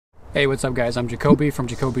Hey, what's up guys? I'm Jacoby from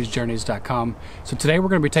JacobysJourneys.com. So today we're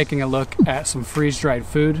going to be taking a look at some freeze-dried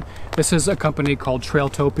food. This is a company called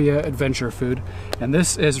Trailtopia Adventure Food, and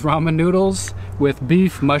this is ramen noodles with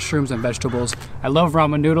beef, mushrooms, and vegetables. I love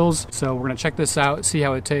ramen noodles, so we're going to check this out, see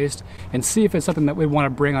how it tastes, and see if it's something that we want to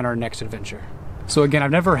bring on our next adventure. So again,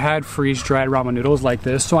 I've never had freeze-dried ramen noodles like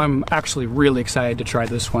this, so I'm actually really excited to try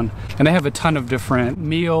this one. And they have a ton of different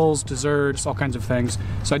meals, desserts, all kinds of things,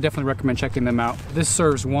 so I definitely recommend checking them out. This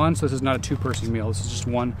serves one, so this is not a two-person meal, this is just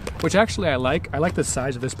one, which actually I like. I like the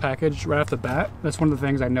size of this package right off the bat. That's one of the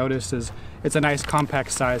things I noticed is it's a nice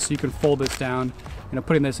compact size, so you can fold this down. You know,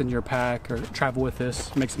 putting this in your pack or travel with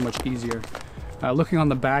this makes it much easier. Looking on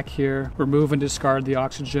the back here, remove and discard the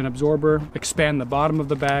oxygen absorber, expand the bottom of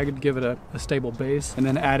the bag to give it a stable base, and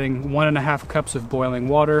then adding 1.5 cups of boiling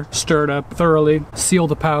water, stir it up thoroughly, seal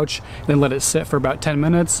the pouch, then let it sit for about 10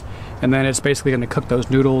 minutes, and then it's basically going to cook those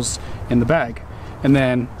noodles in the bag. And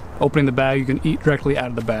then opening the bag, you can eat directly out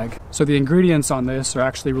of the bag. So the ingredients on this are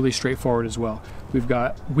actually really straightforward as well. We've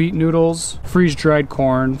got wheat noodles, freeze-dried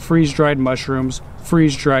corn, freeze-dried mushrooms,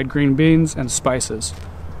 freeze-dried green beans, and spices.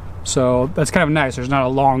 So that's kind of nice. There's not a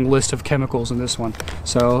long list of chemicals in this one.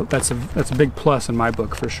 So that's a big plus in my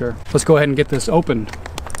book for sure. Let's go ahead and get this open.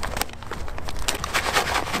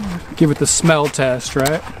 Give it the smell test,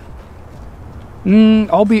 right?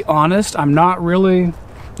 I'll be honest, I'm not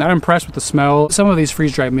impressed with the smell. Some of these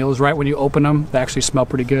freeze-dried meals, right, when you open them, they actually smell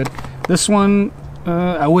pretty good. This one,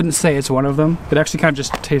 I wouldn't say it's one of them. It actually kind of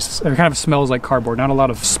just tastes, or kind of smells like cardboard. Not a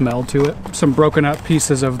lot of smell to it. Some broken up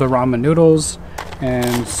pieces of the ramen noodles,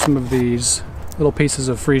 and some of these little pieces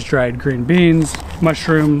of freeze-dried green beans,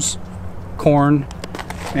 mushrooms, corn,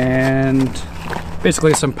 and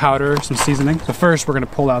basically some powder, some seasoning. So first we're gonna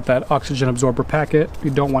pull out that oxygen absorber packet.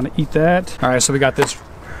 You don't want to eat that. All right, so we got this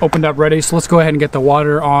opened up ready. So let's go ahead and get the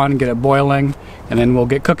water on, get it boiling, and then we'll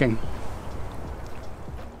get cooking.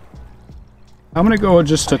 I'm gonna go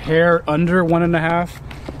just a hair under 1.5,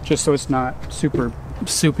 just so it's not super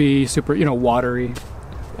soupy, super, watery.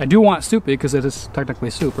 I do want soupy because it is technically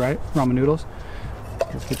soup, right? Ramen noodles.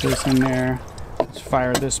 Let's get this in there. Let's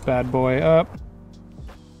fire this bad boy up.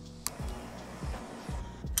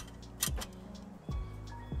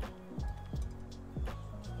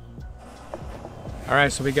 All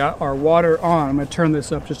right, so we got our water on. I'm gonna turn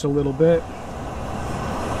this up just a little bit,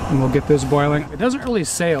 and we'll get this boiling. It doesn't really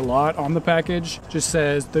say a lot on the package. Just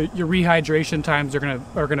says your rehydration times are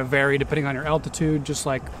gonna vary depending on your altitude, just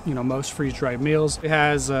like most freeze-dried meals. It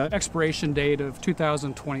has an expiration date of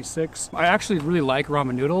 2026. I actually really like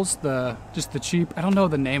ramen noodles. Just the cheap, I don't know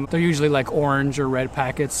the name. They're usually like orange or red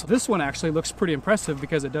packets. This one actually looks pretty impressive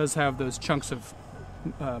because it does have those chunks of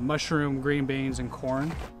mushroom, green beans, and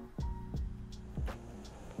corn.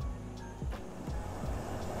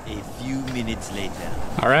 A few minutes later.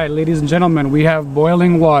 All right, ladies and gentlemen, we have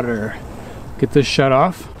boiling water. Get this shut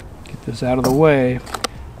off. Get this out of the way.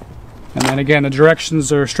 And then again, the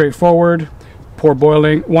directions are straightforward. Pour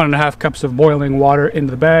 1.5 cups of boiling water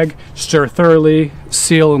into the bag. Stir thoroughly,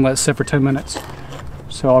 seal, and let it sit for 10 minutes.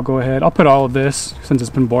 So I'll go ahead. I'll put all of this, since it's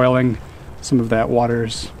been boiling, some of that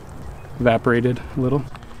water's evaporated a little.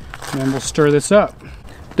 And then we'll stir this up.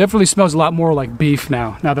 Definitely smells a lot more like beef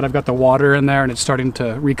now that I've got the water in there and it's starting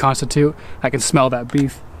to reconstitute. I can smell that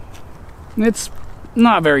beef. It's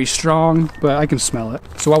not very strong, but I can smell it.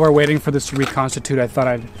 So while we're waiting for this to reconstitute, I thought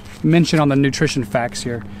I'd mention on the nutrition facts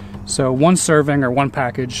here. So one serving or one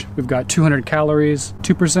package, we've got 200 calories,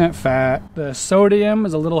 2% fat. The sodium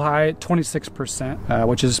is a little high, 26%,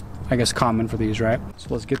 which is, I guess, common for these, right? So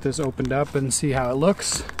let's get this opened up and see how it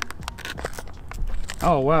looks.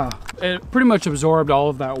 Oh wow, it pretty much absorbed all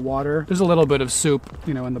of that water. There's a little bit of soup,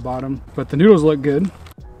 in the bottom, but the noodles look good.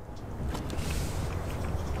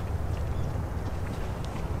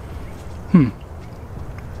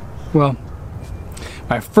 Well,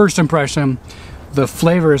 my first impression, the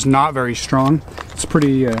flavor is not very strong. It's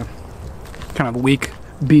pretty kind of weak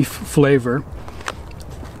beef flavor,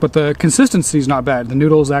 but the consistency is not bad. The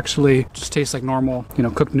noodles actually just taste like normal,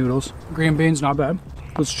 cooked noodles. Green beans, not bad.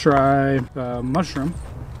 Let's try mushroom.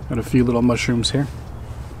 Got a few little mushrooms here.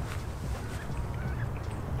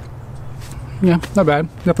 Yeah, not bad.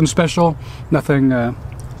 Nothing special, nothing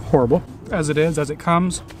horrible. As it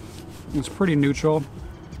comes, it's pretty neutral.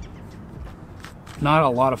 Not a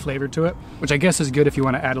lot of flavor to it, which I guess is good if you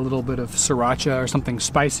want to add a little bit of sriracha or something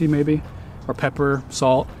spicy maybe, or pepper,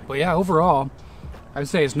 salt. But yeah, overall, I would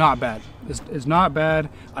say it's not bad. It's not bad.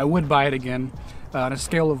 I would buy it again. On a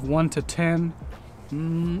scale of 1 to 10,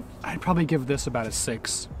 I'd probably give this about a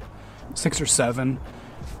 6 or 7.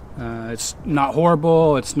 It's not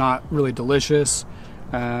horrible, it's not really delicious,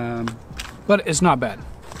 but it's not bad.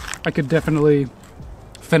 I could definitely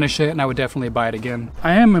finish it, and I would definitely buy it again.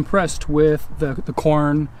 I am impressed with the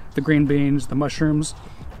corn, the green beans, the mushrooms.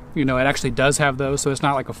 You know, it actually does have those, so it's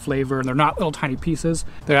not like a flavor, and they're not little tiny pieces.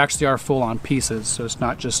 They actually are full-on pieces, so it's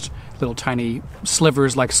not just little tiny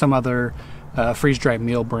slivers like some other freeze-dried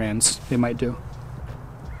meal brands they might do.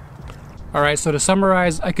 All right, so to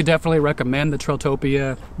summarize, I could definitely recommend the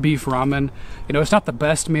Trailtopia beef ramen. You know, it's not the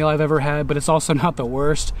best meal I've ever had, but it's also not the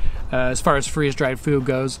worst as far as freeze-dried food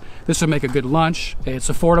goes. This would make a good lunch. It's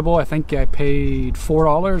affordable. I think I paid $4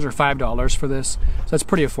 or $5 for this, so that's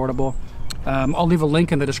pretty affordable. I'll leave a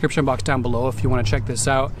link in the description box down below if you want to check this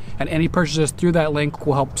out, and any purchases through that link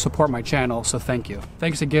will help support my channel, so thank you.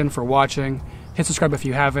 Thanks again for watching. Hit subscribe if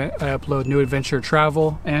you haven't. I upload new adventure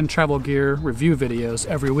travel and travel gear review videos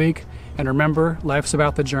every week. And remember, life's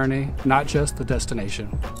about the journey, not just the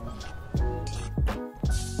destination.